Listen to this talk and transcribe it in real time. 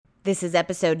This is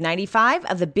episode 95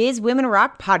 of the Biz Women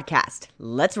Rock podcast.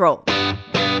 Let's roll.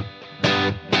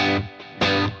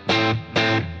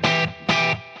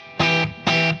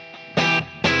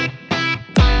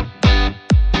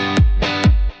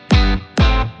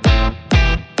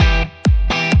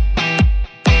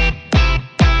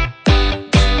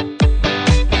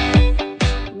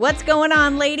 What's going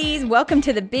on, ladies? Welcome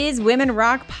to the Biz Women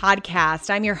Rock podcast.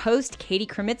 I'm your host, Katie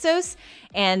Kremitzos,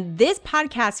 and this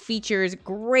podcast features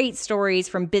great stories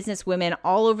from business women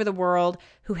all over the world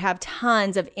who have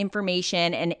tons of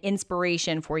information and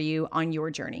inspiration for you on your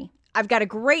journey. I've got a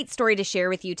great story to share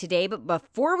with you today, but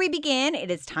before we begin, it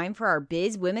is time for our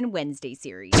Biz Women Wednesday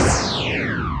series.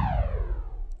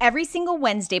 Every single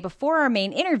Wednesday before our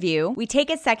main interview, we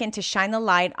take a second to shine the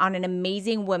light on an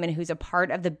amazing woman who's a part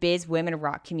of the Biz Women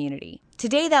Rock community.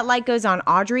 Today, that light goes on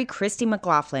Audrey Christie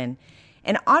McLaughlin.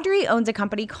 And Audrey owns a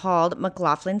company called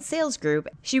McLaughlin Sales Group.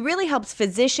 She really helps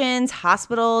physicians,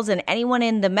 hospitals, and anyone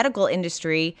in the medical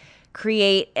industry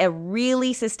create a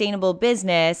really sustainable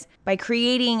business by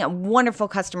creating a wonderful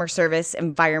customer service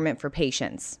environment for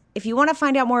patients. If you want to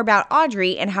find out more about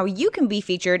Audrey and how you can be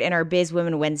featured in our Biz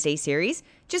Women Wednesday series,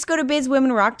 just go to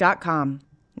bizwomenrock.com.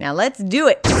 Now let's do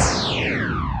it.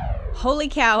 Holy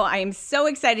cow, I am so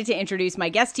excited to introduce my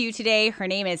guest to you today. Her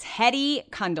name is Heddi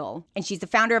Cundle, and she's the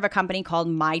founder of a company called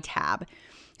MyTab.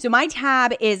 So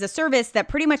MyTab is a service that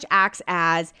pretty much acts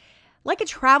as like a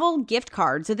travel gift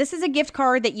card. So this is a gift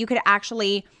card that you could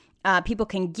actually, people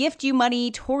can gift you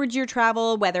money towards your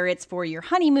travel, whether it's for your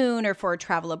honeymoon or for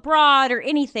travel abroad or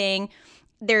anything.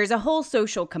 There's a whole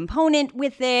social component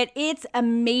with it. It's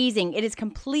amazing. It is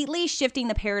completely shifting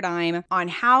the paradigm on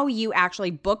how you actually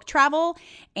book travel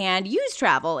and use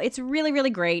travel. It's really,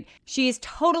 really great. She is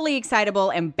totally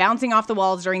excitable and bouncing off the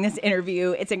walls during this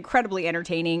interview. It's incredibly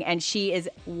entertaining, and she is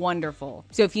wonderful.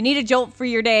 So if you need a jolt for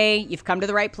your day, you've come to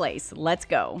the right place. Let's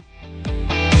go.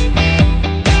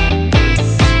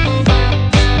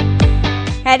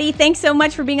 Heddi, thanks so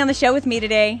much for being on the show with me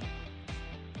today.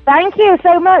 Thank you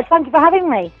so much. Thank you for having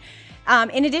me.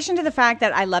 In addition to the fact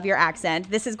that I love your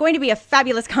accent, this is going to be a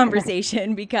fabulous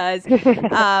conversation because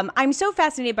I'm so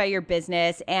fascinated by your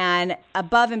business, and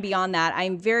above and beyond that,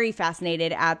 I'm very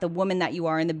fascinated at the woman that you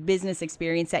are and the business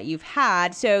experience that you've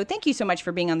had. So thank you so much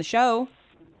for being on the show.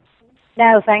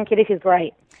 No, thank you. This is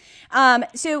great.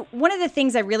 So one of the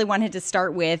things I really wanted to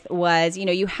start with was,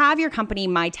 you have your company,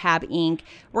 MyTab Inc.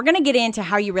 We're going to get into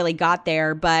how you really got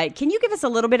there, but can you give us a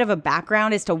little bit of a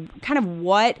background as to kind of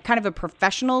what kind of a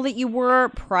professional that you were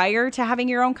prior to having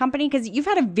your own company? Because you've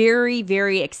had a very,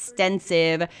 very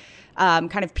extensive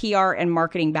kind of PR and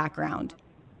marketing background.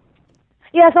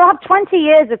 Yeah, so I have 20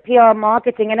 years of PR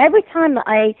marketing, and every time that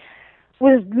I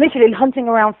was literally hunting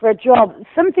around for a job,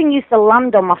 something used to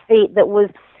land on my feet that was,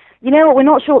 we're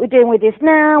not sure what we're doing with this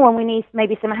now, and we need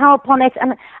maybe some help on it.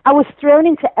 And I was thrown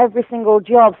into every single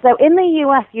job. So in the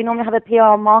US, you normally have a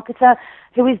PR marketer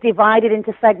who is divided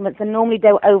into segments and normally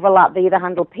don't overlap. They either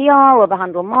handle PR or they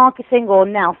handle marketing or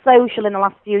now social in the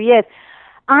last few years.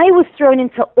 I was thrown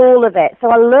into all of it.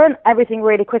 So I learned everything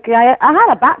really quickly. I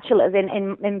had a bachelor's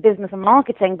in business and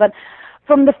marketing, but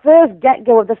from the first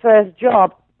get-go of the first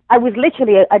job, I was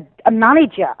literally a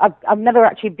manager. I've never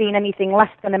actually been anything less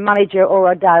than a manager or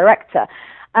a director.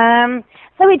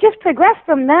 So it just progressed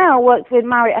from there. I worked with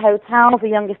Marriott Hotels, the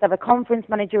youngest ever conference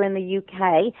manager in the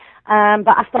UK.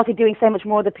 But I started doing so much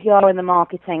more of the PR and the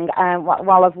marketing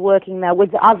while I was working there. I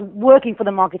was working for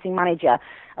the marketing manager.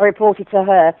 I reported to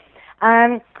her.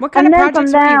 What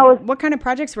kind of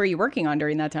projects were you working on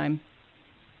during that time?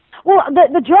 Well,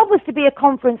 the job was to be a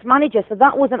conference manager, so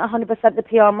that wasn't 100% the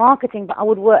PR marketing, but I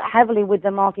would work heavily with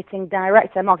the marketing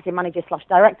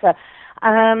manager/director,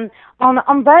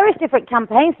 on various different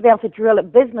campaigns to be able to drill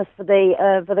up business for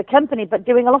the company, but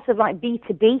doing a lot of like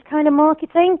B2B kind of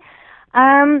marketing.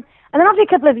 And then after a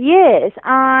couple of years,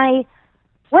 I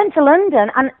went to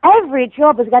London, and every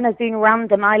job, again, has been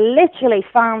random. I literally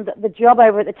found the job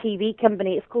over at the TV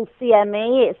company. It's called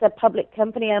CME. It's a public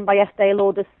company owned by Estee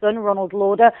Lauder's son, Ronald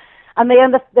Lauder, and they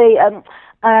own the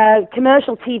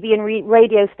commercial TV and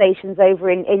radio stations over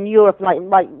in Europe, like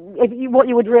what you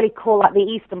would really call like the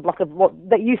Eastern Bloc of what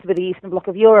that used to be the Eastern Bloc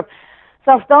of Europe.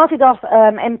 So I started off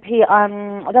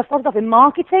in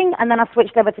marketing, and then I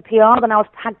switched over to PR. Then I was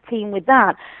tag team with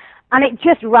that. And it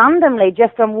just randomly,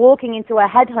 just from walking into a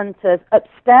headhunter's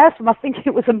upstairs from, I think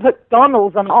it was a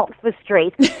McDonald's on Oxford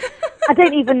Street. I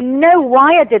don't even know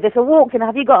why I did this. I walked in,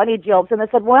 have you got any jobs? And they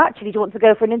said, well, actually, do you want to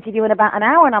go for an interview in about an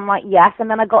hour? And I'm like, yes. And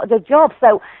then I got the job.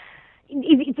 So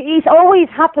it's always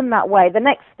happened that way. The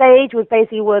next stage was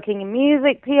basically working in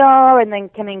music, PR, and then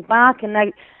coming back. And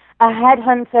then a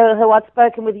headhunter who I'd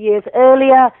spoken with years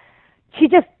earlier she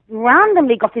just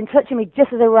randomly got in touch with me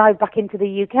just as I arrived back into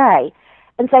the UK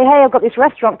and say, hey, I've got this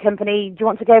restaurant company. Do you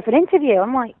want to go for an interview?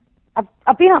 I'm like,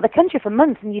 I've been out of the country for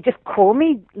months, and you just call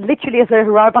me literally as I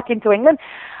arrived back into England.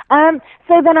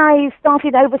 So then I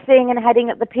started overseeing and heading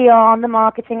up the PR and the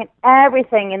marketing and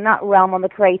everything in that realm on the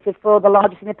creative for the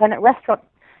largest independent restaurant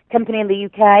company in the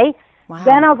UK. Wow.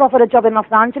 Then I was offered a job in Los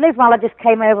Angeles while I just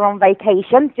came over on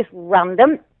vacation, just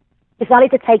random.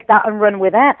 Decided to take that and run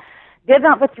with it. Did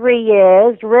that for 3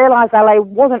 years, realized LA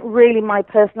wasn't really my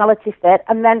personality fit,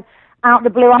 and then out of the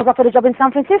blue I was offered a job in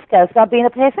San Francisco, so I've been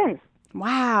up here since.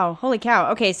 Wow. Holy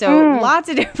cow. Okay, so lots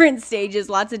of different stages,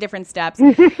 lots of different steps.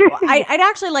 I'd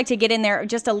actually like to get in there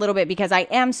just a little bit because I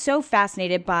am so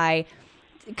fascinated by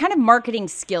kind of marketing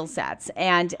skill sets.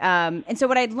 And so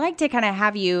what I'd like to kind of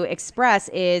have you express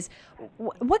is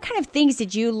what kind of things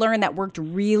did you learn that worked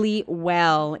really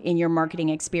well in your marketing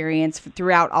experience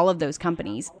throughout all of those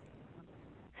companies?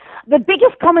 The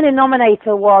biggest common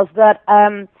denominator was that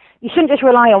you shouldn't just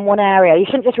rely on one area. You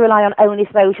shouldn't just rely on only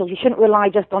socials. You shouldn't rely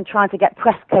just on trying to get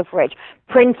press coverage,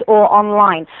 print or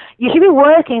online. You should be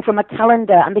working from a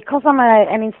calendar. And because I'm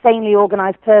an insanely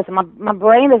organized person, my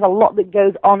brain, there's a lot that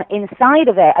goes on inside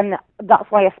of it. And that's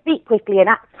why I speak quickly and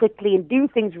act quickly and do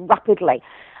things rapidly.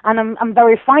 And I'm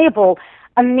verifiable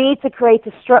and need to create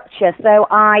a structure. So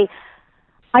I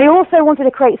also wanted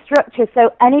to create structure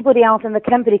so anybody else in the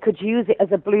company could use it as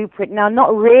a blueprint. Now,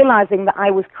 not realizing that I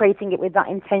was creating it with that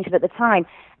intention at the time.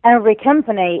 Every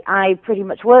company I pretty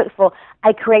much worked for,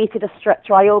 I created a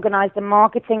structure. I organized a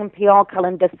marketing and PR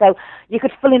calendar so you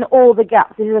could fill in all the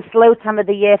gaps. This is a slow time of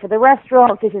the year for the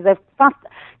restaurants. This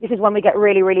is when we get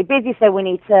really, really busy, so we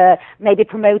need to maybe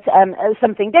promote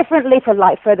something differently for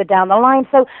like further down the line.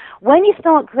 So when you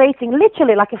start creating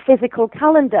literally like a physical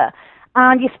calendar,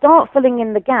 and you start filling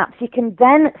in the gaps, you can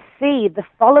then see the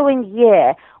following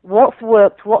year what's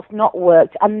worked, what's not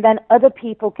worked, and then other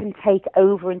people can take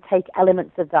over and take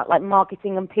elements of that, like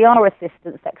marketing and PR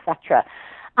assistants, etc.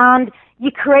 And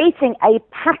you're creating a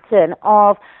pattern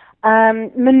of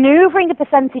maneuvering a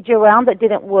percentage around that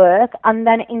didn't work and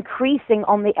then increasing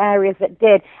on the areas that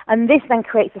did. And this then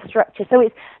creates a structure. So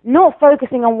it's not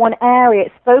focusing on one area,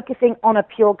 it's focusing on a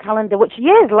pure calendar, which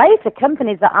years later,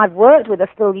 companies that I've worked with are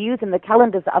still using the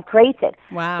calendars that I've created.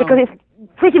 Wow. Because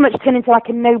it's pretty much turned into like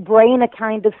a no-brainer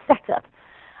kind of setup.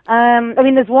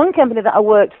 There's one company that I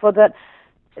worked for that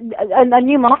a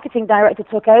new marketing director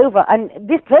took over, and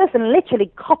this person literally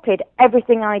copied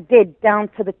everything I did down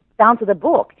to the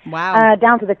book, wow,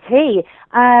 down to the T,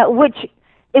 which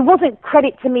it wasn't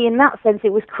credit to me in that sense.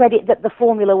 It was credit that the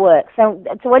formula works. So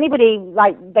to anybody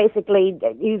like basically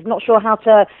who's not sure how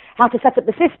to set up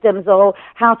the systems or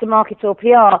how to market or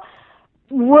PR,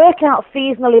 work out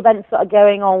seasonal events that are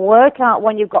going on. Work out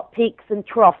when you've got peaks and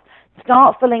troughs.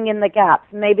 Start filling in the gaps,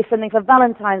 maybe something for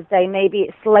Valentine's Day, maybe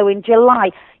it's slow in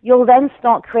July. You'll then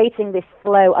start creating this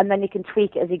flow, and then you can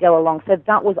tweak it as you go along. So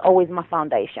that was always my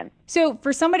foundation. So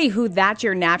for somebody who that's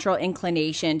your natural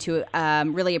inclination to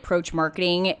really approach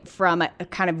marketing from a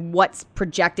kind of what's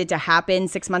projected to happen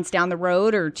 6 months down the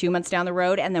road or 2 months down the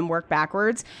road and then work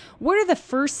backwards, what are the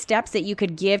first steps that you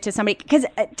could give to somebody? Because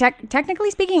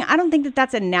technically speaking, I don't think that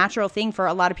that's a natural thing for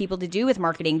a lot of people to do with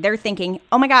marketing. They're thinking,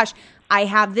 oh my gosh, I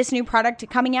have this new product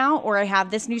coming out, or I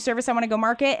have this new service I want to go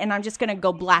market, and I'm just going to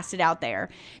go blast it out there.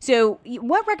 So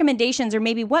what recommendations or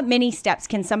maybe what mini steps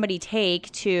can somebody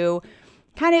take to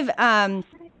kind of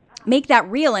make that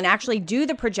real and actually do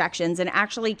the projections and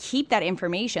actually keep that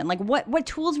information? Like what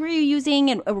tools were you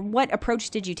using, and what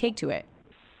approach did you take to it?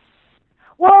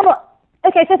 Well,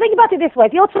 okay, so think about it this way.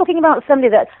 If you're talking about somebody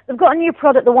that they've got a new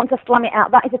product, they want to slam it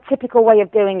out, that is a typical way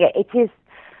of doing it.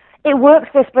 It works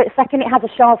for a split second. It has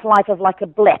a shelf life of like a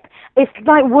blip. It's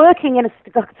like working in a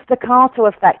staccato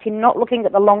effect. You're not looking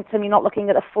at the long term. You're not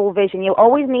looking at the full vision. You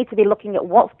always need to be looking at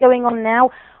what's going on now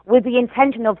with the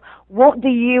intention of what do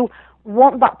you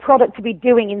want that product to be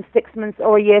doing in 6 months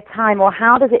or a year time, or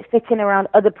how does it fit in around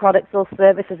other products or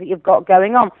services that you've got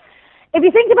going on. If you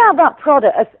think about that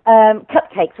product as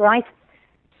cupcakes, right?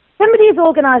 Somebody is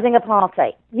organizing a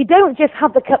party. You don't just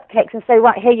have the cupcakes and say,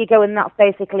 right, here you go, and that's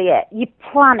basically it. You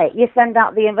plan it. You send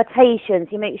out the invitations.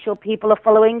 You make sure people are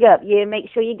following up. You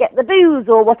make sure you get the booze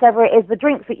or whatever it is, the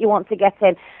drinks that you want to get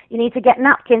in. You need to get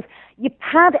napkins. You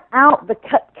pad out the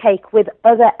cupcake with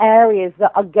other areas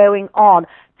that are going on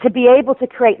to be able to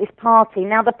create this party.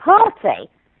 Now, the party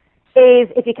is,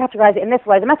 if you categorize it in this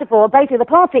way, the metaphor, basically the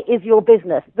party is your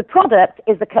business. The product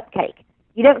is the cupcake.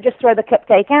 You don't just throw the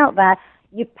cupcake out there.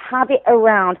 You pad it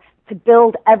around to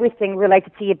build everything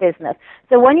related to your business.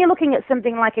 So when you're looking at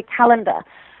something like a calendar,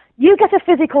 You get a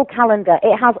physical calendar.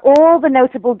 It has all the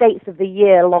notable dates of the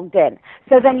year logged in.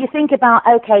 So then you think about,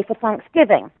 okay, for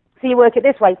Thanksgiving. So you work it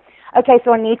this way. Okay,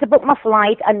 so I need to book my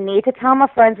flight. I need to tell my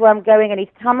friends where I'm going. I need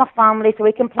to tell my family so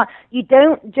we can plan. You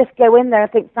don't just go in there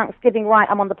and think Thanksgiving, right,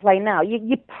 I'm on the plane now.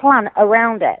 You plan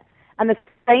around it. And the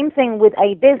same thing with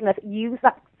a business. Use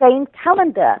that same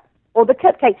calendar or the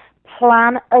cupcake.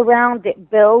 Plan around it.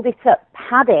 Build it up.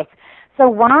 Pad it. So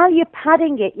while you're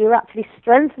padding it, you're actually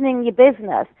strengthening your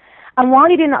business. And while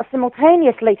you're doing that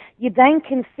simultaneously, you then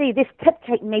can see this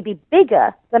cupcake may be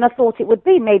bigger than I thought it would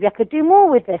be. Maybe I could do more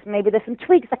with this. Maybe there's some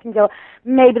tweaks I can go.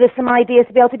 Maybe there's some ideas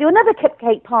to be able to do another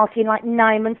cupcake party in like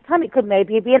 9 months' time. It could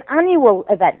maybe be an annual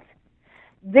event.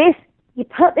 This, you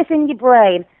put this in your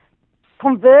brain,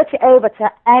 convert it over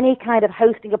to any kind of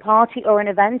hosting a party or an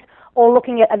event or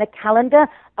looking at a calendar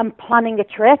and planning a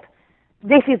trip.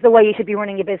 This is the way you should be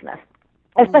running your business.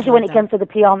 Especially when it comes to the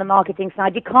PR and the marketing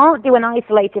side. You can't do an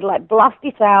isolated, like, blast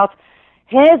it out,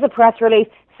 here's a press release,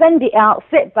 send it out,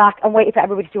 sit back, and wait for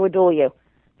everybody to adore you.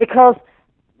 Because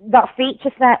that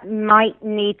feature set might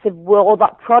need to work, or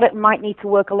that product might need to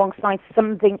work alongside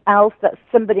something else that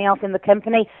somebody else in the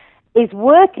company is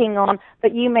working on,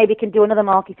 that you maybe can do another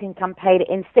marketing campaign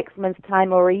in 6 months'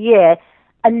 time or a year,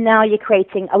 and now you're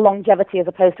creating a longevity as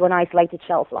opposed to an isolated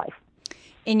shelf life.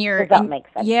 Does that make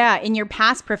sense? Yeah, in your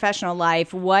past professional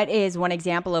life, what is one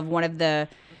example of one of the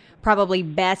probably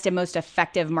best and most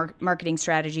effective marketing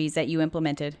strategies that you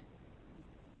implemented?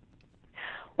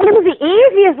 Well, it was the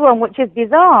easiest one, which is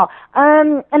bizarre.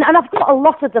 And I've got a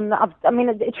lot of them that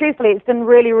truthfully, it's done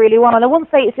really, really well. And I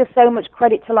won't say it's just so much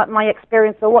credit to like my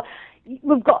experience or what.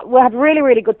 We had really,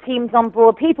 really good teams on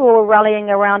board. People were rallying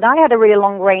around. I had a really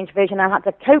long-range vision. I had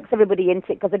to coax everybody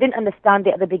into it because I didn't understand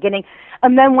it at the beginning.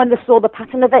 And then when they saw the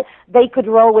pattern of it, they could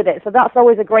roll with it. So that's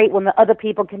always a great one that other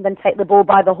people can then take the bull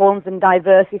by the horns and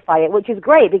diversify it, which is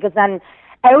great because then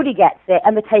everybody gets it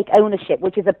and they take ownership,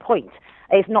 which is a point.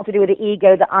 It's not to do with the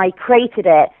ego that I created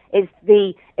it. It's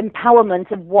the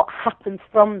empowerment of what happens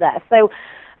from there. So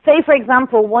say, for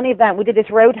example, one event, we did this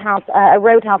Roadhouse,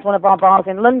 one of our bars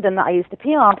in London that I used to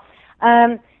PR.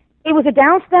 It was a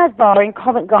downstairs bar in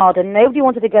Covent Garden. Nobody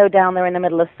wanted to go down there in the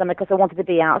middle of summer because they wanted to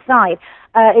be outside.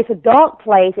 It's a dark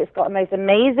place. It's got the most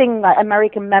amazing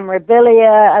American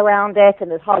memorabilia around it,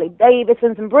 and there's Harley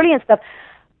Davidsons and brilliant stuff.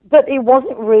 But it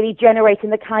wasn't really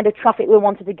generating the kind of traffic we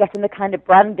wanted to get and the kind of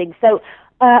branding. So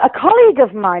a colleague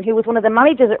of mine who was one of the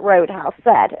managers at Roadhouse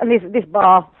said, and this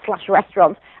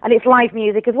bar/restaurant, and it's live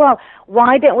music as well,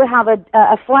 why don't we have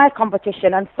a flair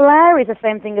competition? And flair is the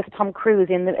same thing as Tom Cruise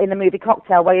in the movie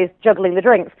Cocktail, where he's juggling the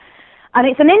drinks. And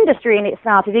it's an industry in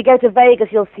itself. If you go to Vegas,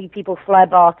 you'll see people flair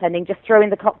bartending, just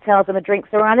throwing the cocktails and the drinks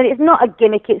around. And it's not a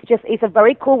gimmick. It's a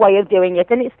very cool way of doing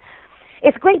it. And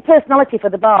it's great personality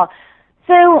for the bar.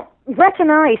 So Brett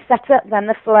and I set up then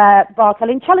the Flair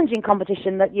Bartelling Challenging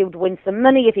competition that you'd win some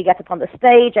money if you get up on the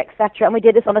stage, etc. And we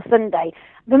did this on a Sunday.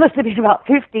 There must have been about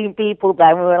 15 people there.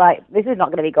 And we were like, this is not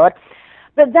going to be good.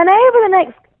 But then over the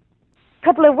next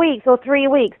couple of weeks or 3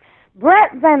 weeks, Brett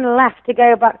then left to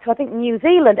go back to, I think, New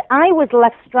Zealand. I was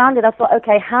left stranded. I thought,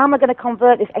 okay, how am I going to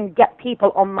convert this and get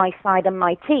people on my side and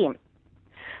my team?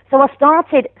 So I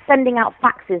started sending out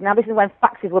faxes. Now, this is when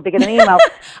faxes were bigger than email.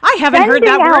 I haven't heard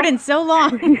that word in so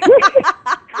long.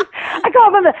 I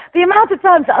can't remember the amount of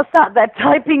times that I sat there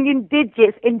typing in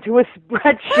digits into a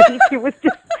spreadsheet. It was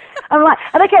just, and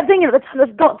I kept thinking at the time,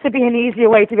 there's got to be an easier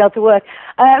way to be able to work.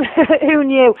 Who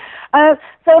knew?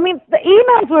 So, I mean, the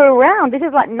emails were around. This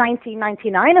is like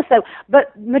 1999 or so,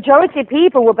 but majority of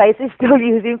people were basically still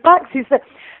using faxes.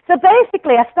 So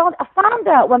basically, I found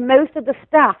out when most of the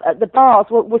staff at the bars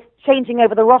was changing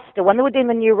over the roster, when they were doing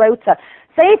the new rota.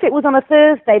 Say if it was on a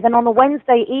Thursday, then on a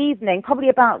Wednesday evening, probably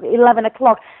about 11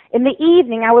 o'clock, in the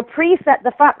evening, I would preset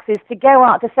the faxes to go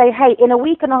out to say, hey, in a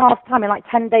week and a half time, in like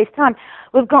 10 days' time,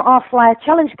 we've got our Flair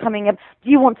Challenge coming up.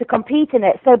 Do you want to compete in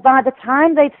it? So by the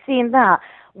time they'd seen that,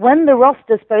 when the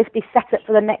roster's supposed to be set up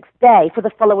for the next day, for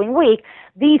the following week,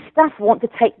 these staff want to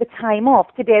take the time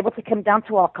off to be able to come down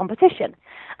to our competition.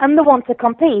 And they want to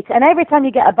compete. And every time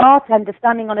you get a bartender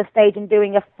standing on a stage and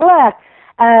doing a flair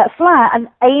and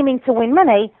aiming to win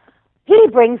money, he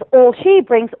brings or she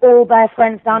brings all their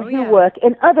friends down who work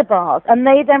in other bars. And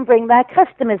they then bring their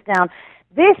customers down.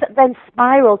 This then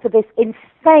spiraled to this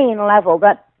insane level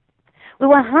that we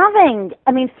were having,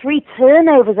 3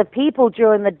 turnovers of people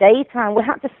during the daytime. We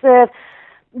had to serve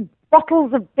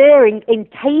bottles of beer in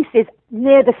cases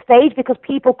near the stage because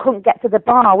people couldn't get to the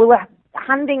bar. We were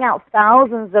handing out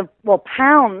thousands of,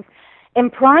 pounds in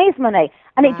prize money.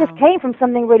 And it just came from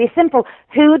something really simple.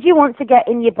 Who do you want to get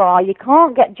in your bar? You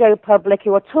can't get Joe Public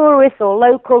who are tourists or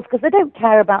locals because they don't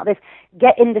care about this.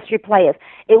 Get industry players.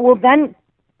 It will then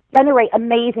generate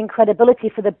amazing credibility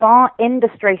for the bar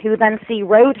industry, who then see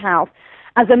Roadhouse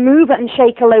as a mover and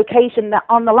shaker location that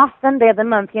on the last Sunday of the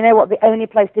month, you know what, the only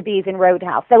place to be is in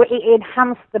Roadhouse. So it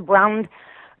enhanced the brand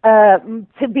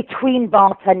to between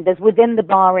bartenders within the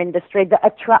bar industry that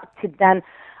attracted then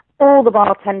all the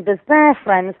bartenders, their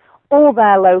friends, all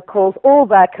their locals, all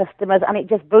their customers, and it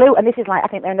just blew. And this is like, I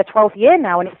think they're in the 12th year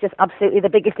now, and it's just absolutely the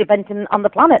biggest event on the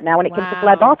planet now when it comes to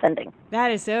flair bartending.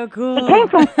 That is so cool. It came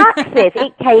from faxes.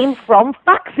 It came from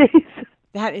faxes.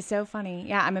 That is so funny.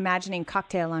 Yeah, I'm imagining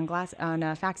cocktail on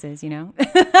faxes, you know?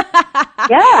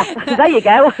 Yeah, there you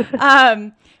go.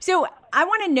 So I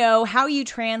want to know how you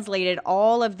translated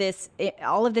all of this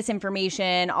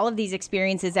information, all of these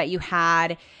experiences that you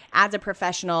had as a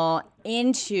professional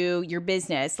into your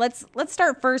business. Let's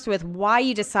start first with why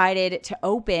you decided to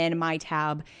open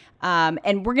MyTab.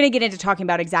 And we're going to get into talking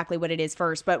about exactly what it is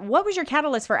first. But what was your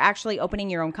catalyst for actually opening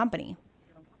your own company?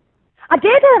 I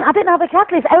didn't have a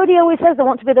catalyst. Everybody always says they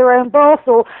want to be their own boss,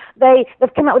 or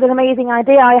they've come up with an amazing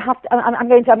idea. I'm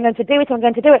going to do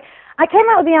it. I came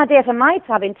out with the idea for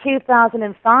MyTab in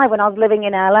 2005 when I was living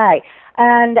in LA,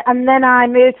 and then I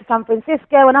moved to San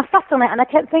Francisco, and I sat on it and I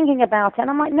kept thinking about it, and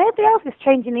I'm like, nobody else is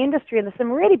changing the industry, and there's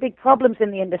some really big problems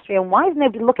in the industry, and why is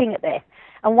nobody looking at this?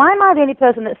 And why am I the only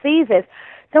person that sees this?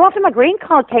 So after my green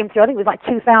card came through, I think it was like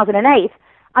 2008.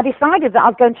 I decided that I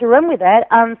was going to run with it.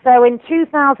 So in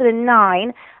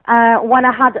 2009, when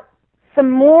I had some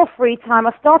more free time,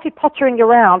 I started pottering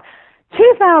around.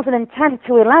 2010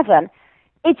 to 11,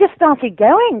 it just started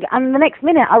going. And the next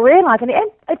minute I realized, and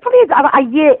it probably is about a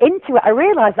year into it, I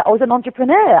realized that I was an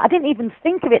entrepreneur. I didn't even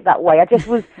think of it that way. I just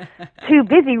was too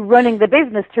busy running the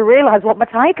business to realize what my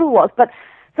title was. But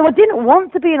so I didn't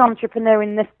want to be an entrepreneur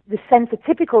in this sense, a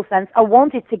typical sense. I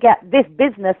wanted to get this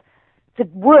business to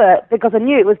work because I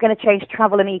knew it was going to change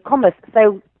travel and e-commerce.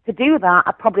 So to do that,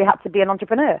 I probably had to be an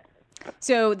entrepreneur.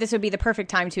 So this would be the perfect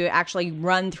time to actually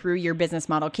run through your business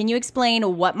model. Can you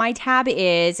explain what MyTab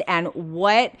is and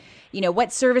what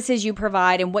services you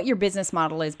provide and what your business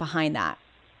model is behind that?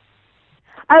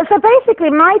 So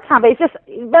basically, MyTab is just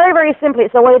very, very simple.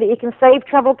 It's a way that you can save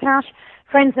travel cash.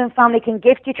 Friends and family can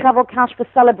gift you travel cash for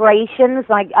celebrations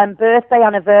like birthday,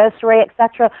 anniversary,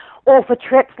 etc., or for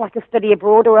trips like a study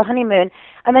abroad or a honeymoon.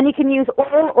 And then you can use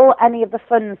all or any of the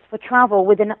funds for travel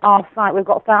within our site. We've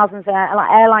got thousands of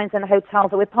airlines and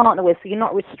hotels that we partner with, so you're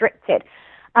not restricted.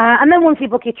 And then once you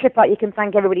book your trip out, you can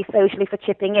thank everybody socially for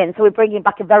chipping in. So we're bringing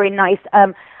back a very nice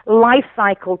life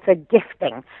cycle to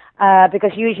gifting,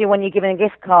 because usually when you're given a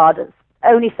gift card,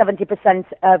 only 70%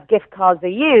 of gift cards are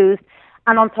used.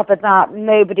 And on top of that,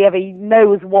 nobody ever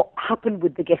knows what happened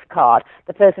with the gift card,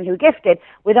 the person who gifted.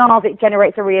 With ours, it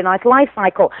generates a really nice life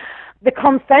cycle. The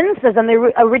consensus and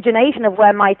the origination of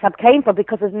where MyTab came from,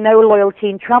 because there's no loyalty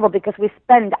in travel, because we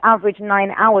spend average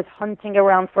 9 hours hunting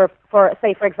around for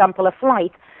say, for example, a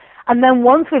flight. And then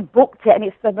once we've booked it, and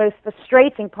it's the most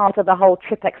frustrating part of the whole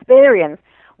trip experience,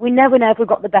 we never know if we've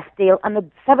got the best deal, and the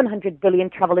 700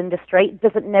 billion travel industry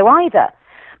doesn't know either.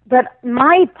 But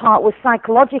my part was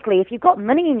psychologically, if you've got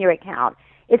money in your account,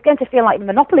 it's going to feel like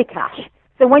monopoly cash.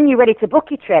 So when you're ready to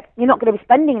book your trip, you're not going to be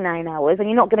spending 9 hours, and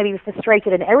you're not going to be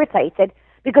frustrated and irritated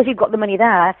because you've got the money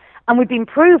there. And we've been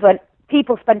proven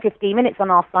people spend 15 minutes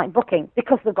on our site booking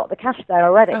because they've got the cash there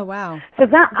already. Oh, wow. So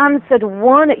that answered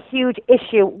one huge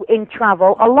issue in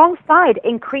travel, alongside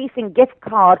increasing gift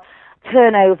card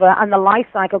turnover and the life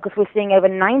cycle, because we're seeing over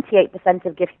 98%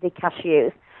 of gifted cash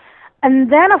use.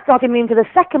 And then I started moving to the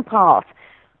second part.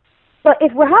 But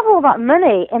if we have all that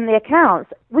money in the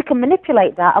accounts, we can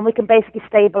manipulate that, and we can basically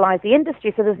stabilize the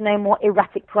industry so there's no more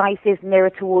erratic prices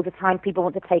nearer towards the time people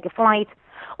want to take a flight,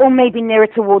 or maybe nearer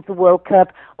towards the World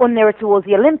Cup, or nearer towards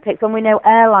the Olympics, when we know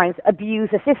airlines abuse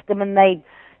the system and they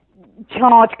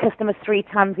charge customers 3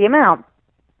 times the amount.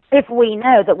 If we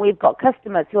know that we've got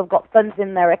customers who have got funds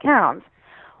in their accounts,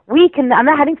 we can, and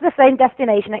they're heading to the same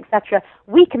destination, etc.,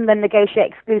 we can then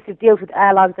negotiate exclusive deals with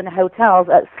airlines and hotels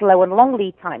at slow and long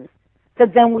lead times. So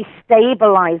then we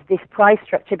stabilize this price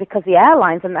structure, because the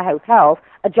airlines and the hotels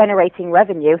are generating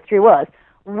revenue through us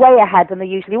way ahead than they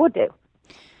usually would do.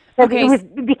 So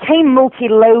it became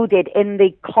multi-loaded in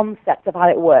the concept of how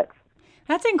it works.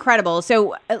 That's incredible.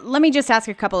 So let me just ask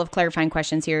a couple of clarifying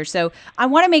questions here. So I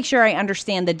want to make sure I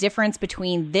understand the difference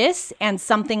between this and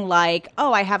something like,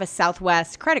 oh, I have a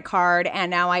Southwest credit card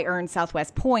and now I earn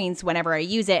Southwest points whenever I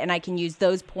use it, and I can use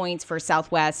those points for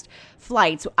Southwest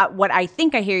flights. What I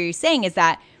think I hear you saying is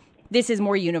that this is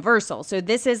more universal. So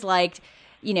this is like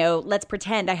let's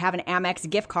pretend I have an Amex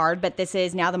gift card, but this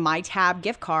is now the MyTab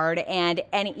gift card. And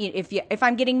if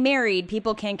I'm getting married,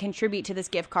 people can contribute to this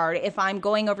gift card. If I'm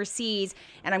going overseas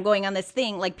and I'm going on this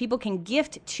thing, like people can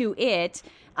gift to it.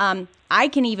 I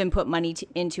can even put money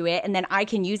into it, and then I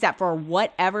can use that for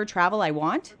whatever travel I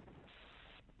want.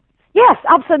 Yes,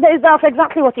 absolutely. That's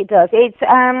exactly what it does. It's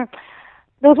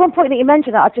there was one point that you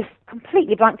mentioned that I just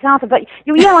completely blanked out of, but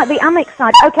like the Amex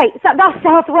side. Okay, so that's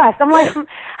Southwest.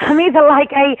 I'm either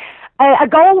like a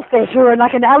goldfish or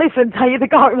like an elephant. I either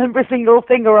can't remember a single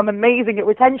thing or I'm amazing at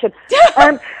retention.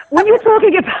 When you're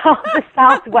talking about the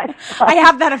Southwest side, I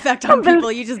have that effect on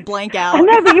people. You just blank out. I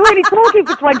know, but you're only talking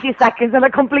for 20 seconds and I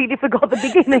completely forgot the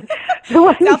beginning. So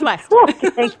when Southwest.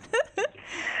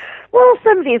 Well,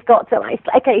 somebody's got to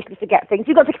occasionally forget things.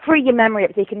 You've got to free your memory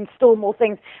up so you can store more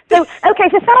things. So, okay,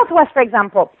 so Southwest, for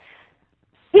example,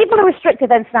 people are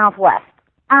restricted in Southwest,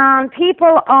 and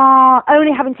people are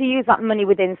only having to use that money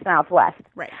within Southwest.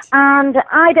 Right. And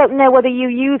I don't know whether you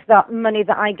use that money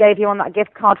that I gave you on that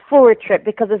gift card for a trip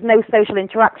because there's no social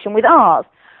interaction with ours.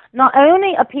 Not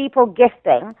only are people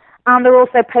gifting, and they're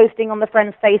also posting on the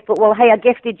friend's Facebook, well, hey, I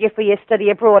gifted you for your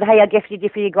study abroad. Hey, I gifted you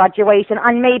for your graduation.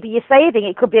 And maybe you're saving.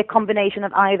 It could be a combination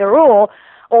of either or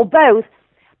both.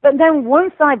 But then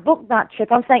once I book that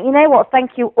trip, I'm saying, you know what,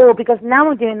 thank you all, because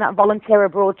now I'm doing that volunteer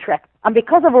abroad trip. And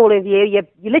because of all of you, you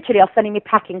literally are sending me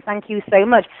packing. Thank you so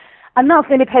much. And that's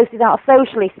going to be posted out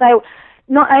socially. So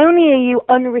not only are you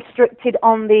unrestricted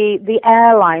on the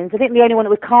airlines, I think the only one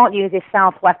that we can't use is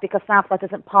Southwest because Southwest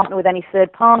doesn't partner with any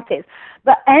third parties.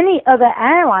 But any other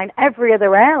airline, every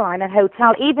other airline and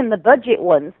hotel, even the budget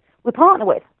ones, we partner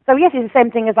with. So yes, it's the same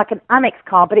thing as like an Amex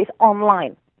card, but it's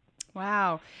online.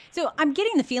 Wow. So I'm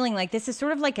getting the feeling like this is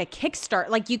sort of like a Kickstarter.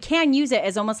 Like you can use it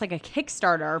as almost like a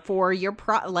Kickstarter for your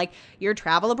your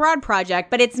travel abroad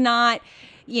project, but it's not,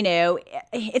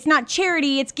 it's not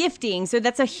charity, it's gifting. So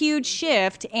that's a huge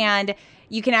shift, and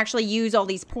you can actually use all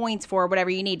these points for whatever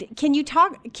you need. Can you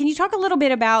talk a little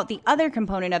bit about the other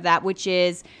component of that, which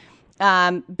is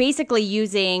basically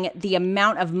using the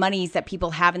amount of monies that people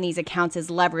have in these accounts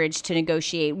as leverage to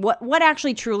negotiate? What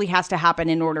actually truly has to happen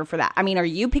in order for that? I mean, are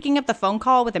you picking up the phone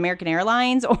call with American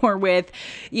Airlines or with,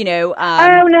 no.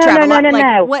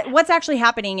 What's actually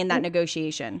happening in that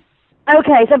negotiation?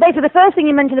 Okay, so basically the first thing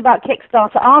you mentioned about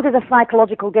Kickstarter, ours is a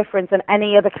psychological difference than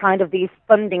any other kind of these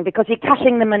funding because you're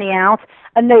cashing the money out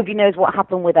and nobody knows what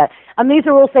happened with it. And these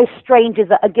are also strangers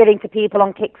that are giving to people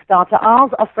on Kickstarter.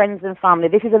 Ours are friends and family.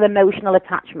 This is an emotional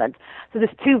attachment. So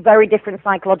there's two very different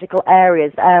psychological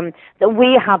areas that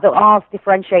we have that ours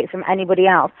differentiates from anybody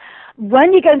else.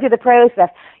 When you're going through the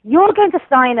process, you're going to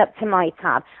sign up to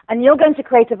MyTab and you're going to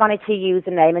create a vanity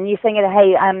username and you're saying,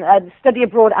 hey, study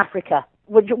abroad Africa.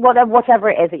 Whatever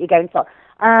it is that you're going to.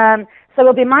 So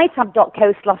it'll be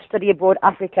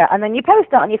mytab.co/studyabroadafrica, and then you post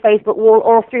that on your Facebook wall,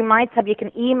 or through MyTab you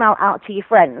can email out to your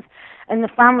friends and the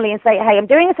family and say, hey, I'm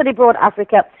doing a study abroad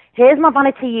Africa. Here's my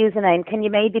vanity username. Can you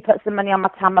maybe put some money on my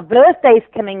tab? My birthday's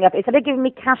coming up. Instead of giving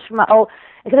me cash,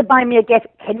 instead of buying me a gift,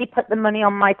 can you put the money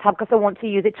on my tab because I want to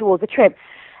use it towards the trip?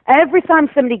 Every time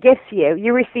somebody gifts you,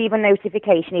 you receive a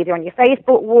notification either on your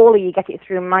Facebook wall or you get it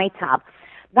through MyTab.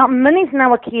 That money's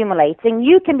now accumulating.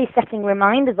 You can be setting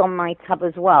reminders on MyTab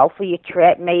as well for your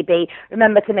trip. Maybe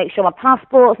remember to make sure my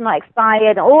passport's not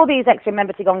expired, all these extra,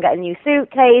 remember to go and get a new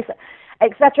suitcase,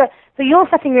 etc. So you're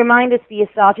setting reminders for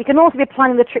yourself. You can also be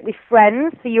planning the trip with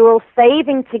friends, so you're all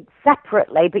saving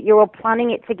separately, but you're all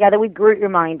planning it together with group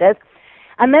reminders.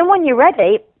 And then when you're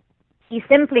ready, you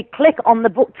simply click on the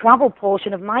book travel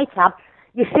portion of MyTab.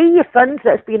 You see your funds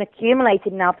that's been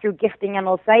accumulated now through gifting and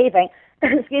or saving.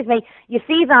 Excuse me, you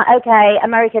see that, okay,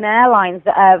 American Airlines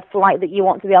flight that you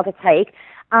want to be able to take,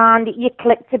 and you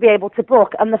click to be able to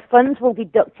book, and the funds will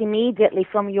deduct immediately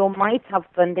from your MyTab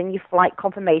fund, and your flight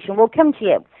confirmation will come to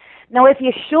you. Now, if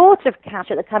you're short of cash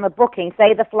at the time of booking,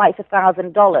 say the flight's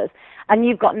 $1,000, and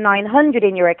you've got $900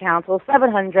 in your account or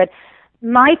 $700,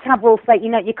 MyTab will say,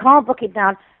 you can't book it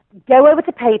down. Go over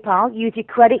to PayPal, use your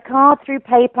credit card through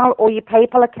PayPal or your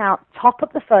PayPal account, top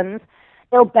up the funds.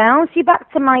 It'll bounce you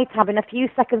back to MyTab in a few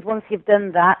seconds once you've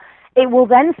done that. It will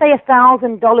then say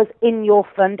 $1,000 in your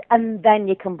fund, and then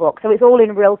you can book. So it's all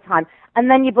in real time. And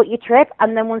then you book your trip,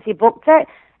 and then once you booked it,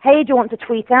 hey, do you want to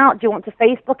tweet out? Do you want to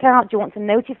Facebook out? Do you want to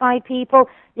notify people?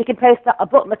 You can post that, I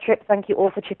booked my trip, thank you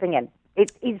all for chipping in.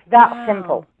 It's that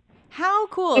simple. How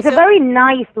cool. It's a very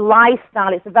nice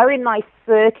lifestyle. It's a very nice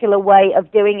circular way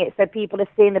of doing it so people are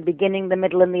seeing the beginning, the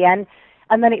middle, and the end.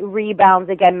 And then it rebounds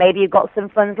again. Maybe you've got some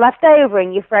funds left over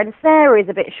and your friend Sarah is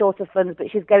a bit short of funds, but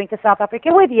she's going to South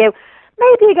Africa with you.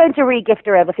 Maybe you're going to re-gift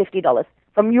her over $50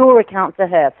 from your account to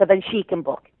her so then she can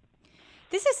book.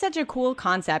 This is such a cool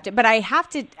concept, but I have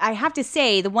to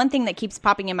say the one thing that keeps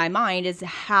popping in my mind is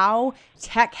how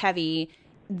tech heavy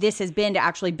this has been to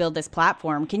actually build this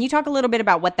platform. Can you talk a little bit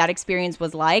about what that experience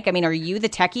was like? I mean, are you the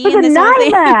techie in this whole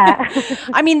thing?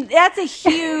 I mean, that's a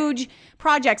huge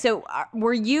project. So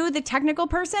were you the technical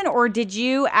person, or did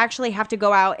you actually have to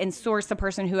go out and source the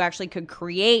person who actually could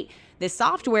create this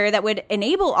software that would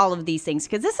enable all of these things?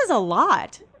 Because this is a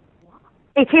lot.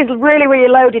 It is really, really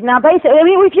loaded. Now, basically, I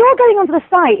mean, if you're going onto the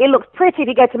site, it looks pretty if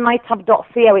you go to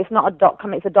mytab.co. It's not a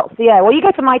 .com, it's a .co. Or you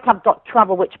go to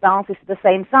mytab.travel, which bounces to the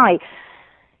same site.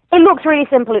 It looks really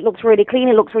simple. It looks really clean.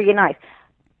 It looks really nice.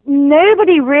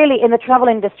 Nobody really in the travel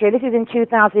industry, this is in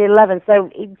 2011, so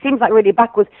it seems like really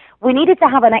backwards, we needed to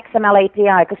have an XML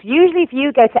API, because usually if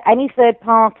you go to any third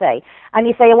party and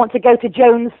you say, I want to go to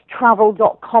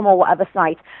jonestravel.com or whatever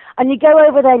site, and you go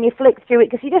over there and you flick through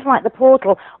it, because you just like the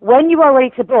portal, when you are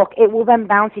ready to book, it will then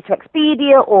bounce you to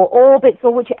Expedia or Orbitz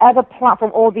or whichever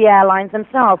platform, or the airlines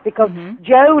themselves, because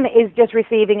Joan is just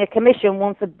receiving a commission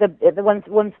once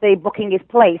the booking is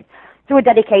placed to a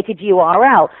dedicated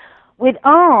URL. With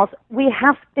ours, we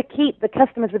have to keep the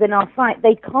customers within our site.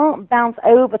 They can't bounce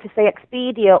over to, say,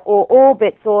 Expedia or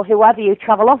Orbitz or whoever you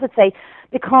Travelocity,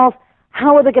 because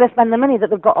how are they going to spend the money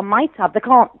that they've got on MyTab? They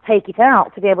can't take it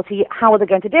out to be able to, how are they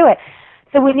going to do it?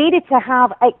 So we needed to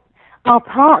have our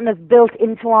partners built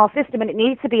into our system, and it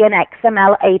needed to be an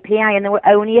XML API, and there were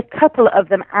only a couple of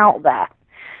them out there.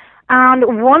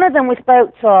 And one of them we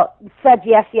spoke to said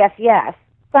yes, yes, yes.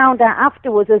 Found out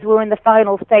afterwards, as we were in the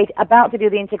final stage about to do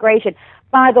the integration,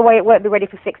 by the way, it won't be ready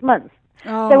for 6 months.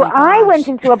 Oh, so I went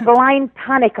into a blind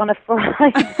panic on a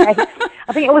Friday.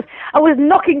 I think I was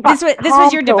knocking back. This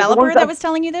was your developer that was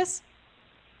telling you this?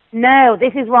 No,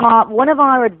 this is one of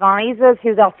our advisors,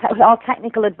 who's our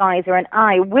technical advisor, and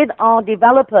I, with our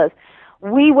developers,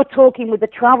 we were talking with the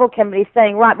travel company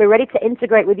saying, right, we're ready to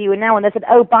integrate with you now. And they said,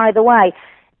 oh, by the way,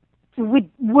 we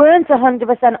weren't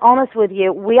 100% honest with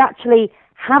you. We actually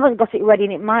haven't got it ready,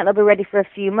 and it might not be ready for a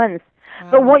few months.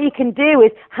 But what you can do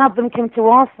is have them come to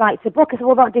our site to book. I said,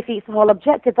 well, that defeats the whole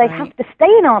objective. They have to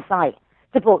stay in our site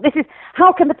to book. This is,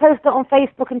 how can they post it on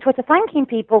Facebook and Twitter thanking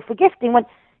people for gifting when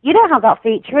you don't have that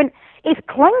feature? And it's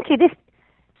clunky.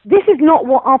 This is not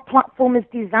what our platform is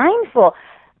designed for.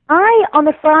 I, on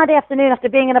a Friday afternoon, after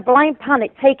being in a blind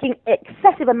panic, taking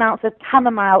excessive amounts of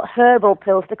chamomile herbal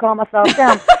pills to calm myself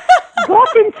down,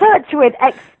 got in touch with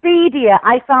Expedia.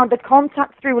 I found a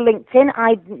contact through LinkedIn.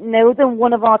 I know them.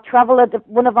 One of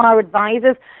our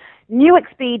advisors knew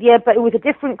Expedia, but it was a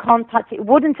different contact. It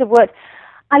wouldn't have worked.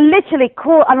 I literally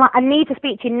called. I'm like, I need to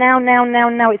speak to you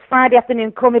now. It's Friday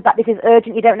afternoon. Call me back. This is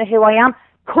urgent. You don't know who I am.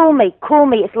 Call me.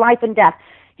 It's life and death.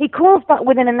 He calls back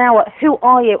within an hour. Who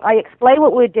are you? I explain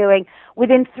what we're doing.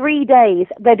 Within 3 days,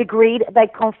 they'd agreed,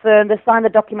 they'd confirmed, they signed the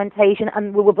documentation,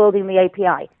 and we were building the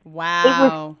API. Wow. It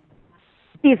was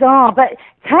bizarre, but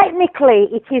technically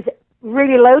it is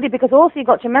really loaded, because also you've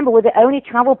got to remember we're the only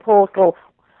travel portal,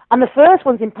 and the first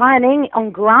one's in pioneering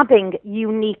on grabbing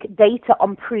unique data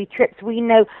on pre-trips. We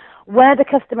know where the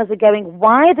customers are going,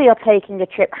 why they are taking the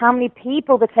trip, how many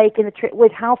people they're taking the trip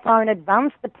with, how far in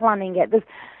advance they're planning it. There's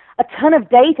a ton of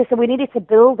data, so we needed to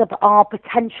build up our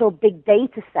potential big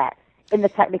data set in the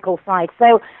technical side.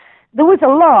 So there was a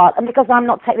lot, and because I'm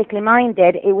not technically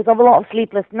minded, it was a lot of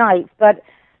sleepless nights, but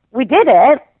we did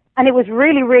it, and it was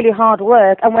really, really hard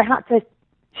work, and we had to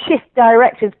shift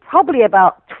directions probably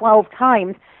about 12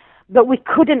 times, but we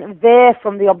couldn't veer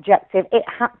from the objective. It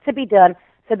had to be done,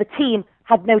 so the team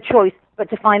had no choice but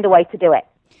to find a way to do it,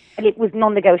 and it was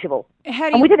non-negotiable,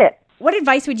 and we did it. What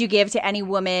advice would you give to any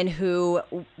woman who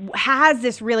has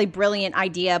this really brilliant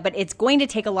idea, but it's going to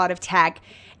take a lot of tech,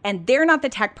 and they're not the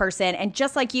tech person, and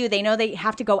just like you, they know they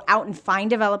have to go out and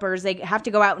find developers, they have to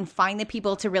go out and find the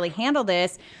people to really handle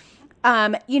this.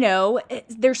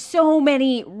 There's so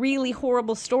many really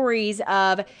horrible stories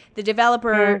of the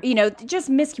developer,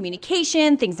 just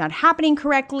miscommunication, things not happening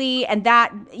correctly, and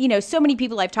that, so many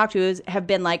people I've talked to have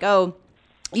been like, oh,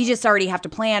 you just already have to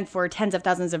plan for tens of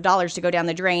thousands of dollars to go down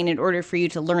the drain in order for you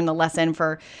to learn the lesson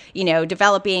for,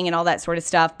 developing and all that sort of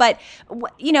stuff. But,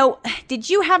 did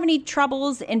you have any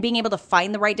troubles in being able to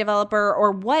find the right developer,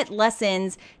 or what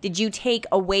lessons did you take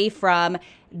away from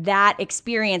that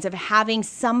experience of having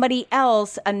somebody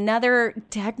else, another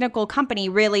technical company,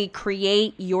 really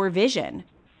create your vision?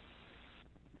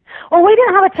 Well, we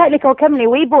didn't have a technical company.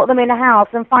 We bought them in-house,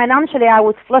 and financially I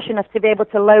was flush enough to be able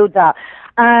to load that.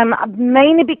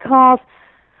 Mainly because,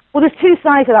 well, there's two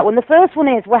sides of that one. The first one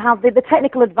is we have the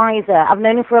technical advisor. I've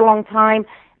known him for a long time.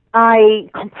 I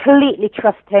completely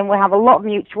trust him. We have a lot of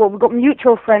we've got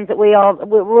mutual friends that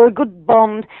we're a good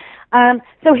bond.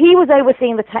 So he was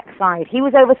overseeing the tech side. He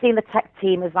was overseeing the tech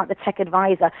team as like the tech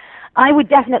advisor. I would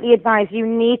definitely advise you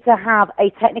need to have a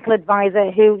technical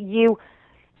advisor who you,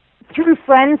 through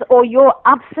friends or your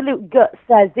absolute gut,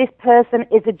 says this person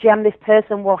is a gem, this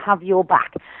person will have your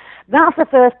back. That's the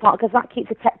first part, because that keeps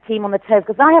the tech team on the toes,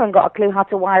 because I haven't got a clue how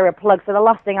to wire a plug, so the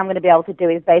last thing I'm going to be able to do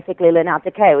is basically learn how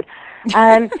to code.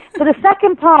 So the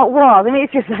second part was, I mean,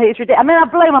 it's ridiculous. I mean, I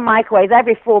blow my microwaves.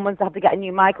 Every 4 months I have to get a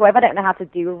new microwave. I don't know how to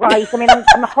do rice. I mean,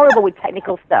 I'm horrible with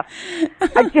technical stuff.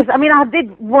 I put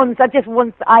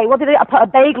a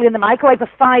bagel in the microwave for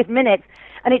 5 minutes,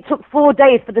 and it took 4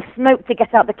 days for the smoke to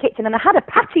get out the kitchen, and I had a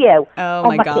patio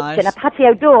on my kitchen, a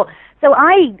patio door. So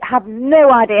I have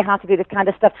no idea how to do this kind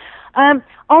of stuff. On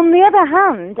the other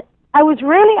hand, I was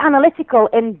really analytical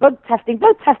in bug testing.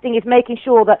 Bug testing is making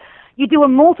sure that you do a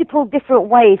multiple different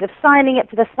ways of signing up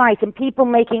to the site and people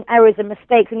making errors and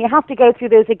mistakes, and you have to go through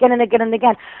those again and again and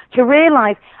again to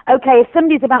realize, okay, if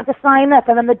somebody's about to sign up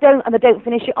and then they don't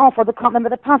finish it off, or they can't remember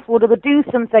the password, or they do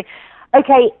something,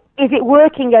 okay, is it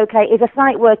working okay? Is the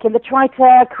site working? They try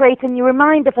to create a new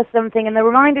reminder for something, and the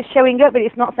reminder's showing up, but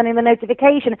it's not sending the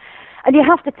notification. And you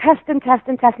have to test and test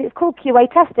and test. It's called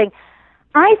QA testing.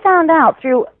 I found out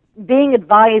through being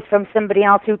advised from somebody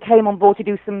else who came on board to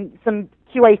do some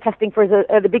QA testing for us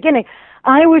at the beginning,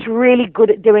 I was really good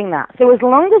at doing that. So as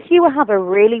long as you have a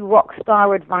really rock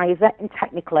star advisor, and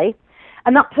technically,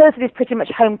 and that person is pretty much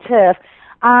home turf,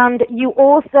 and you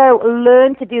also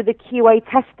learn to do the QA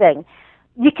testing,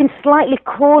 you can slightly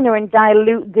corner and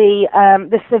dilute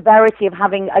the severity of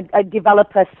having a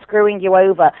developer screwing you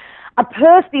over. I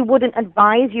personally wouldn't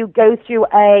advise you go through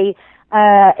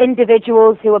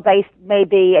individuals who are based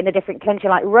maybe in a different country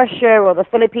like Russia or the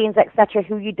Philippines, etc.,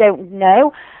 who you don't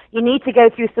know. You need to go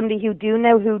through somebody who do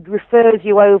know, who refers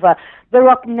you over. There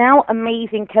are now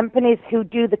amazing companies who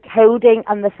do the coding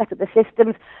and the set up the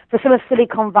systems for some of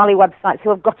Silicon Valley websites who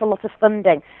have got a lot of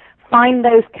funding. Find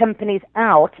those companies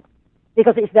out,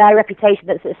 because it's their reputation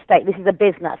that's at stake. This is a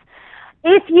business.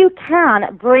 If you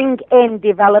can bring in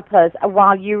developers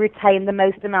while you retain the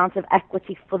most amount of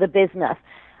equity for the business,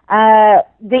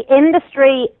 the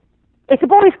industry, it's a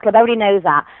boys' club, everybody knows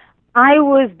that. I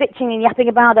was bitching and yapping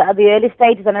about it at the early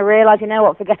stages, and I realized, you know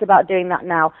what, forget about doing that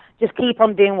now. Just keep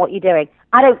on doing what you're doing.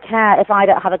 I don't care if I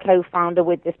don't have a co-founder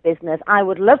with this business. I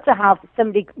would love to have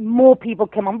more people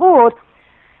come on board,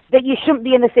 that you shouldn't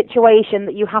be in the situation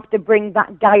that you have to bring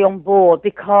that guy on board,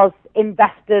 because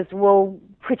investors will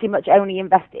pretty much only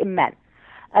invest in men.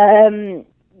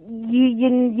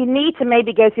 You need to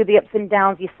maybe go through the ups and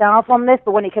downs yourself on this,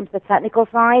 but when it comes to the technical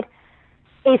side,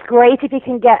 it's great if you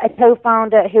can get a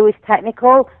co-founder who is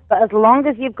technical, but as long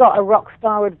as you've got a rock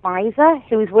star advisor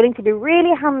who is willing to be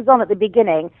really hands-on at the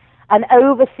beginning and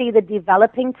oversee the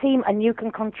developing team, and you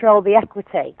can control the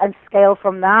equity and scale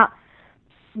from that,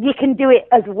 you can do it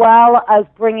as well as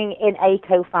bringing in a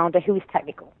co-founder who is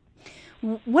technical.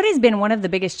 What has been one of the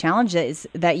biggest challenges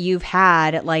that you've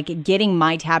had, like getting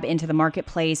MyTab into the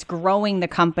marketplace, growing the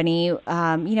company?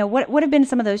 What have been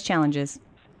some of those challenges?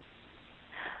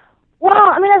 Well,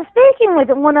 I mean, I was speaking with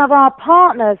one of our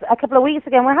partners a couple of weeks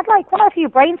ago, and we had quite a few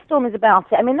brainstormings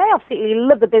about it. I mean, they absolutely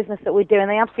love the business that we're doing.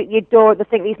 They absolutely adore it. They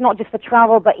think it's not just for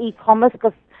travel, but e-commerce,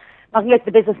 because I can go to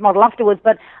the business model afterwards.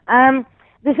 But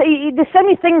there's so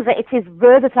many things that it is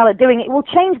versatile at doing. It will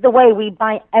change the way we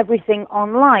buy everything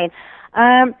online.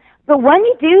 But when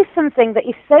you do something that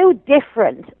is so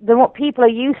different than what people are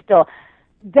used to,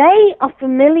 they are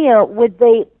familiar with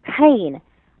the pain,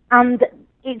 and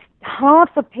it's hard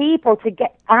for people to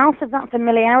get out of that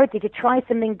familiarity to try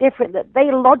something different that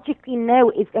they logically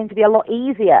know is going to be a lot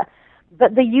easier.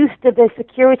 But they're used to the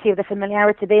security of the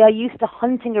familiarity. They are used to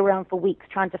hunting around for weeks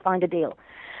trying to find a deal.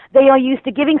 They are used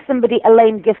to giving somebody a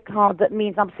lame gift card that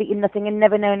means absolutely nothing and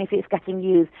never knowing if it's getting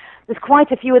used. There's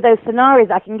quite a few of those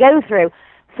scenarios I can go through.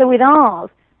 So with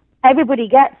ours, everybody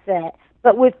gets it,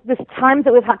 but there's times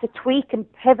that we've had to tweak and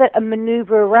pivot and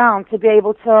maneuver around to be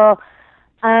able to,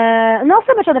 not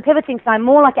so much on the pivoting side,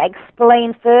 more like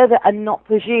explain further and not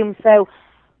presume. So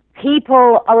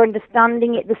people are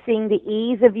understanding it, they're seeing the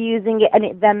ease of using it, and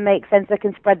it then makes sense, they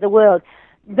can spread the word.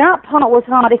 That part was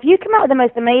hard. If you come out with the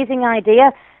most amazing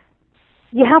idea,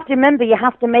 you have to remember, you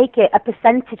have to make it a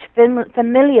percentage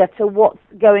familiar to what's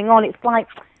going on. It's like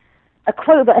a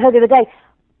quote that I heard the other day.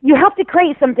 You have to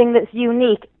create something that's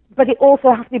unique, but it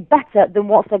also has to be better than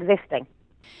what's existing.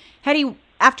 Heddi,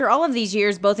 after all of these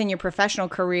years, both in your professional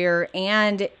career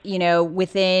and,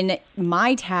 within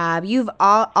MyTab, you've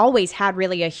always had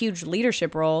really a huge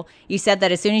leadership role. You said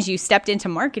that as soon as you stepped into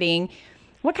marketing.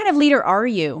 What kind of leader are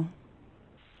you?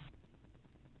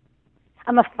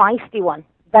 I'm a feisty one.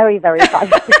 very, very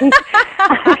feisty.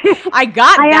 I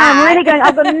got I that. am really going.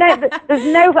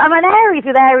 I'm an Aries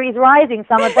with Aries rising,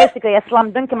 so I'm basically a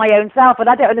slam dunk in my own self. And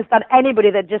I don't understand anybody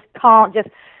that just can't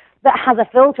that has a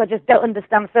filter. I just don't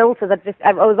understand filters.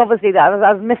 I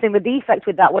was missing the defect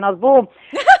with that when I was born.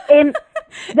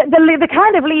 The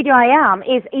kind of leader I am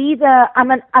is either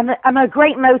I'm a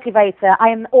great motivator. I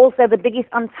am also the biggest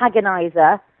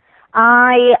antagonizer.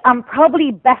 I am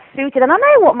probably best suited, and I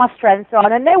know what my strengths are,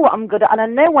 and I know what I'm good at, and I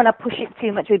know when I push it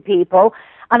too much with people,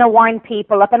 and I wind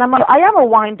people up, and I am a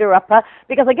winder-upper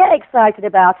because I get excited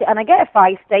about it, and I get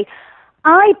feisty.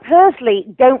 I personally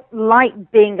don't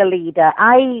like being a leader.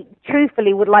 I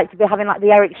truthfully would like to be having like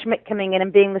the Eric Schmidt coming in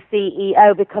and being the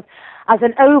CEO, because as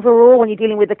an overall, when you're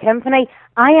dealing with a company,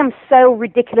 I am so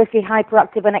ridiculously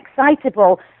hyperactive and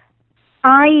excitable.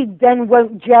 I then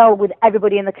won't gel with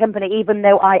everybody in the company, even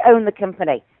though I own the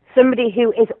company. Somebody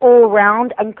who is all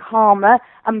round and calmer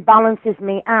and balances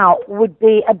me out would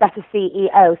be a better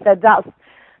CEO. So that's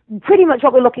pretty much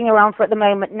what we're looking around for at the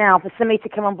moment now, for somebody to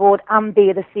come on board and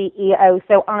be the CEO,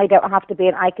 so I don't have to be,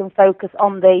 and I can focus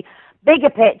on the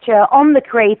bigger picture, on the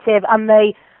creative, and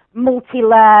the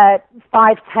multi-layer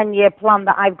 5-10 year plan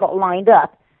that I've got lined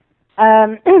up.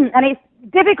 And it's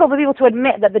difficult for people to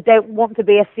admit that they don't want to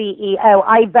be a CEO.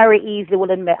 I very easily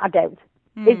will admit I don't.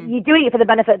 You're doing it for the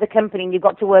benefit of the company, and you've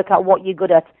got to work out what you're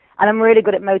good at. And I'm really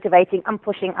good at motivating and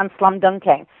pushing and slam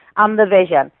dunking and the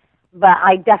vision. But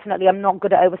I definitely am not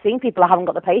good at overseeing people. I haven't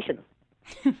got the patience.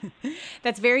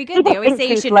 That's very good. They always say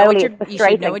you should know what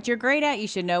you're great at. You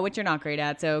should know what you're not great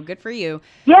at. So good for you.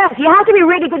 Yes, you have to be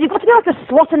really good. You've got to do like a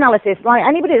SWOT analysis. Like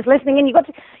anybody that's listening in,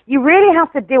 you really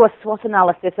have to do a SWOT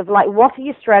analysis of like what are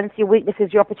your strengths, your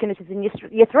weaknesses, your opportunities, and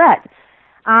your threats.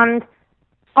 And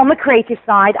on the creative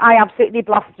side, I absolutely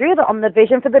blast through that on the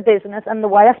vision for the business and the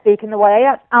way I speak and the way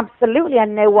I act. Absolutely, I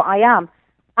know what I am.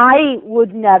 I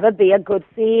would never be a good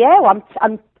CEO.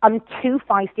 I'm too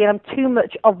feisty and I'm too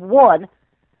much of one,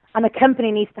 and a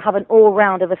company needs to have an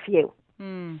all-round of a few.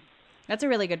 That's a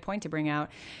really good point to bring out.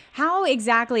 How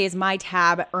exactly is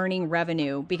MyTab earning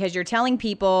revenue? Because you're telling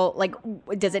people, like,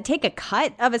 does it take a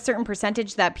cut of a certain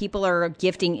percentage that people are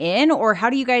gifting in? Or how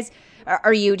do you guys,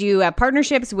 do you have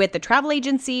partnerships with the travel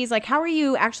agencies? Like, how are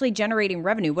you actually generating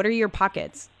revenue? What are your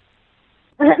pockets?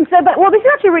 This is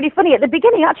actually really funny. At the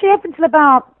beginning, actually up until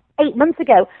about 8 months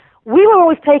ago, we were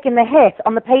always taking the hit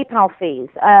on the PayPal fees.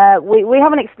 We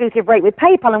have an exclusive rate with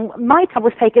PayPal, and MyTab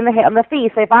was taking the hit on the fees.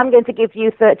 So if I'm going to give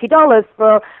you $30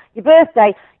 for your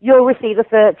birthday, you'll receive the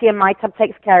 30, and MyTab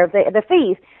takes care of the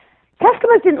fees.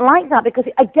 Customers didn't like that because,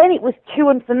 again, it was too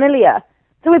unfamiliar.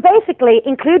 So we basically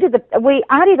we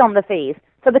added on the fees,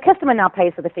 so the customer now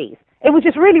pays for the fees. It was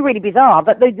just really, really bizarre,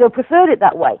 but they preferred it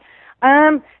that way.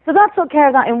 So that took care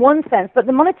of that in one sense, but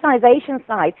the monetization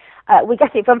side, we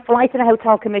get it from flight and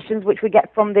hotel commissions, which we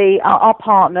get from our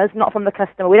partners, not from the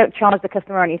customer. We don't charge the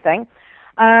customer anything.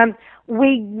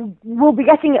 We will be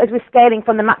getting it as we're scaling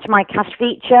from the Match My Cash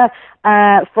feature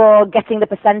for getting the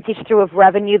percentage through of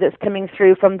revenue that's coming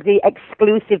through from the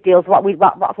exclusive deals.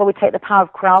 That's why we take the power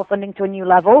of crowdfunding to a new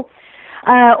level.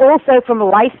 Also from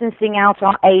licensing out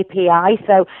our API,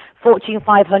 so Fortune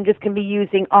 500s can be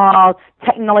using our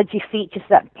technology feature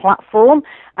set platform,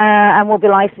 and we'll be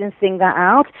licensing that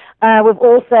out. We've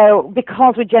also,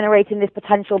 because we're generating this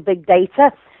potential big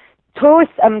data,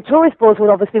 tourist boards will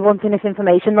obviously be wanting this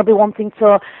information. They'll be wanting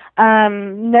to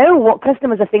know what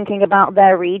customers are thinking about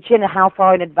their region and how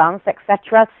far in advance,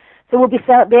 etc. So we'll be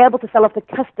able to sell off the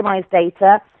customized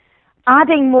data,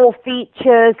 adding more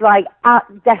features like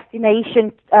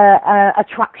destination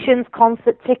attractions,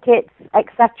 concert tickets,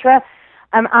 etc.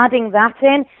 Adding that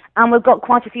in, and we've got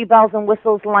quite a few bells and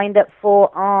whistles lined up for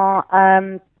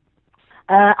our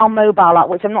mobile app,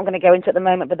 which I'm not going to go into at the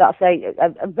moment, but that's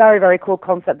a very, very cool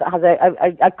concept that has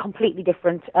a completely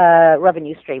different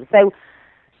revenue stream. So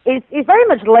it's very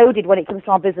much loaded when it comes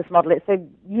to our business model. It's so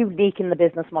unique in the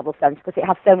business model sense because it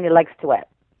has so many legs to it.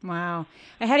 Wow.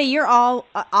 Heddi, you're all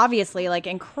obviously like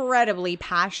incredibly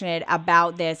passionate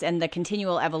about this and the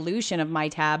continual evolution of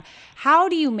MyTab. How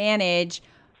do you manage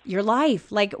your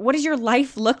life? Like, what does your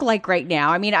life look like right now?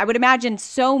 I mean, I would imagine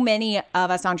so many of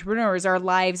us entrepreneurs, our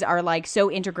lives are like so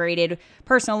integrated,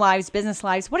 personal lives, business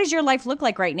lives. What does your life look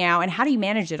like right now, and how do you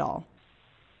manage it all?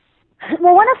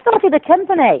 Well, when I started the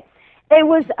company, it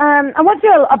was, I went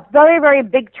through a very, very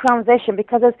big transition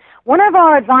because as one of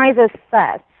our advisors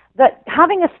said, that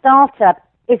having a startup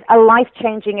is a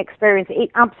life-changing experience. It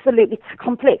absolutely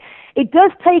it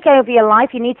does take over your life.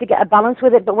 You need to get a balance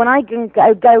with it. But when I go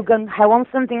gung-ho on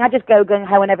something, I just go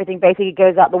gung-ho and everything basically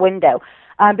goes out the window.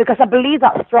 Because I believe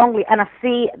that strongly, and I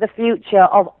see the future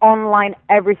of online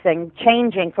everything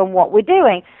changing from what we're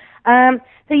doing.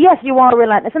 So yes, you are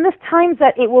relentless. And there's times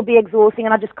that it will be exhausting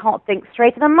and I just can't think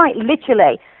straight. And I might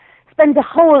literally spend the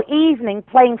whole evening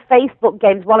playing Facebook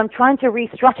games while I'm trying to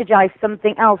re-strategize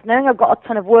something else, knowing I've got a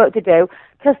ton of work to do,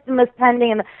 customers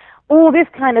pending and all this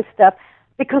kind of stuff,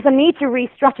 because I need to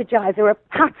re-strategize. There are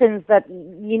patterns that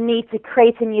you need to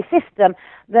create in your system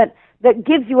that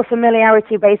gives you a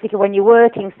familiarity basically when you're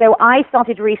working. So I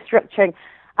started restructuring.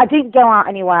 I didn't go out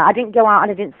anywhere. I didn't go out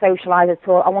and I didn't socialize at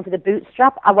all. I wanted a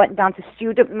bootstrap. I went down to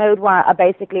student mode where I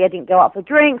didn't go out for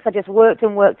drinks. I just worked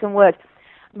and worked and worked.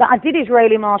 But I did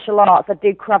Israeli martial arts. I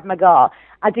do Krav Maga.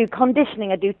 I do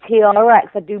conditioning. I do TRX.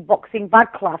 I do boxing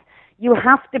bag class. You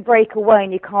have to break away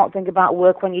and you can't think about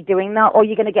work when you're doing that, or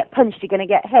you're going to get punched, you're going to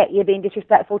get hit, you're being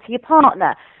disrespectful to your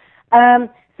partner.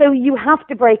 So you have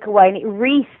to break away and it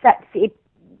resets,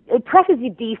 it presses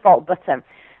your default button.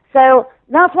 So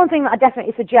that's one thing that I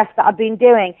definitely suggest that I've been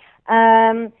doing.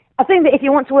 I think that if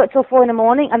you want to work till 4 in the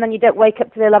morning and then you don't wake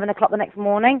up till 11 o'clock the next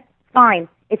morning, fine.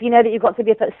 If you know that you've got to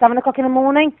be up at 7 o'clock in the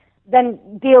morning, then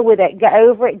deal with it. Get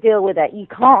over it, deal with it. You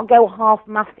can't go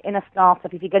half-mast in a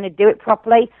startup. If you're going to do it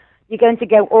properly, you're going to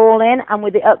go all in, and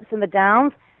with the ups and the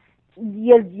downs,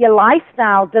 your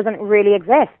lifestyle doesn't really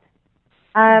exist.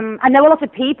 I know a lot of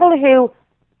people who,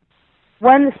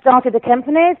 when they started the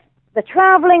companies, they're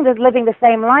traveling, they're living the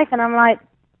same life, and I'm like,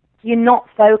 you're not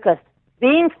focused.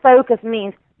 Being focused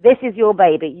means this is your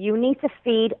baby. You need to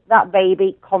feed that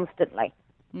baby constantly.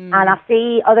 And I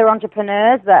see other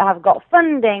entrepreneurs that have got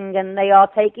funding and they are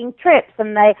taking trips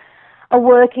and they are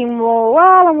working more.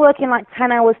 Well, I'm working like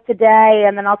 10 hours today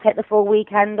and then I'll take the full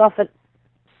weekend off. And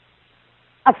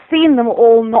I've seen them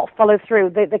all not follow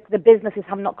through. The businesses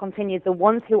have not continued. The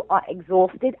ones who are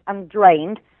exhausted and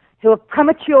drained, who are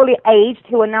prematurely aged,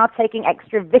 who are now taking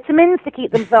extra vitamins to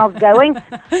keep themselves going,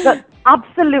 that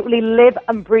absolutely live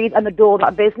and breathe and adore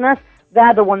that business,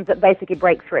 they're the ones that basically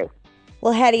break through.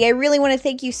 Well, Heddi, I really want to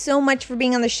thank you so much for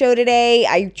being on the show today.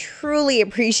 I truly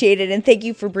appreciate it, and thank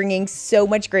you for bringing so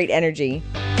much great energy.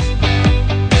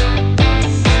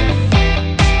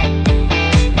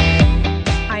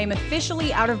 I am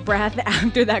officially out of breath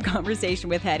after that conversation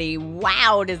with Heddi.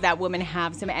 Wow, does that woman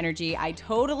have some energy. I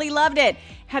totally loved it.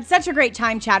 Had such a great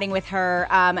time chatting with her.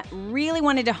 Really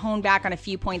wanted to hone back on a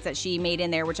few points that she made in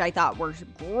there, which I thought were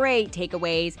great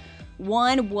takeaways.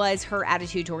 One was her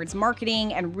attitude towards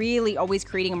marketing and really always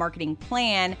creating a marketing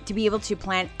plan to be able to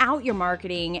plan out your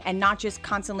marketing and not just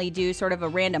constantly do sort of a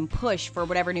random push for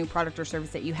whatever new product or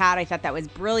service that you had. I thought that was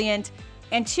brilliant.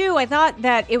 And two, I thought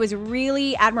that it was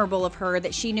really admirable of her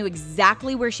that she knew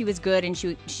exactly where she was good and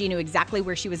she knew exactly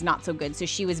where she was not so good. So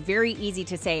she was very easy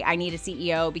to say, I need a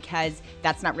CEO because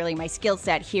that's not really my skill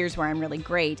set. Here's where I'm really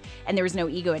great. And there was no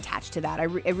ego attached to that. I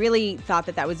really thought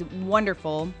that was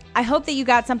wonderful. I hope that you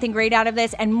got something great out of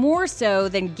this, and more so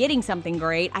than getting something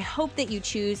great, I hope that you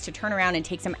choose to turn around and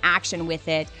take some action with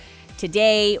it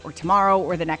today or tomorrow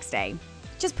or the next day.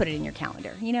 Just put it in your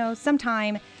calendar.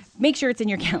 Sometime. Make sure it's in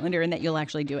your calendar and that you'll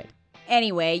actually do it.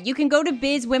 Anyway, you can go to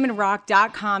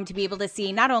bizwomenrock.com to be able to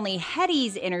see not only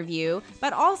Heddi's interview,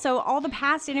 but also all the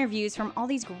past interviews from all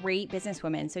these great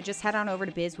businesswomen. So just head on over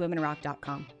to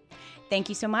bizwomenrock.com. Thank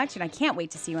you so much, and I can't wait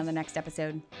to see you on the next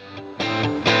episode.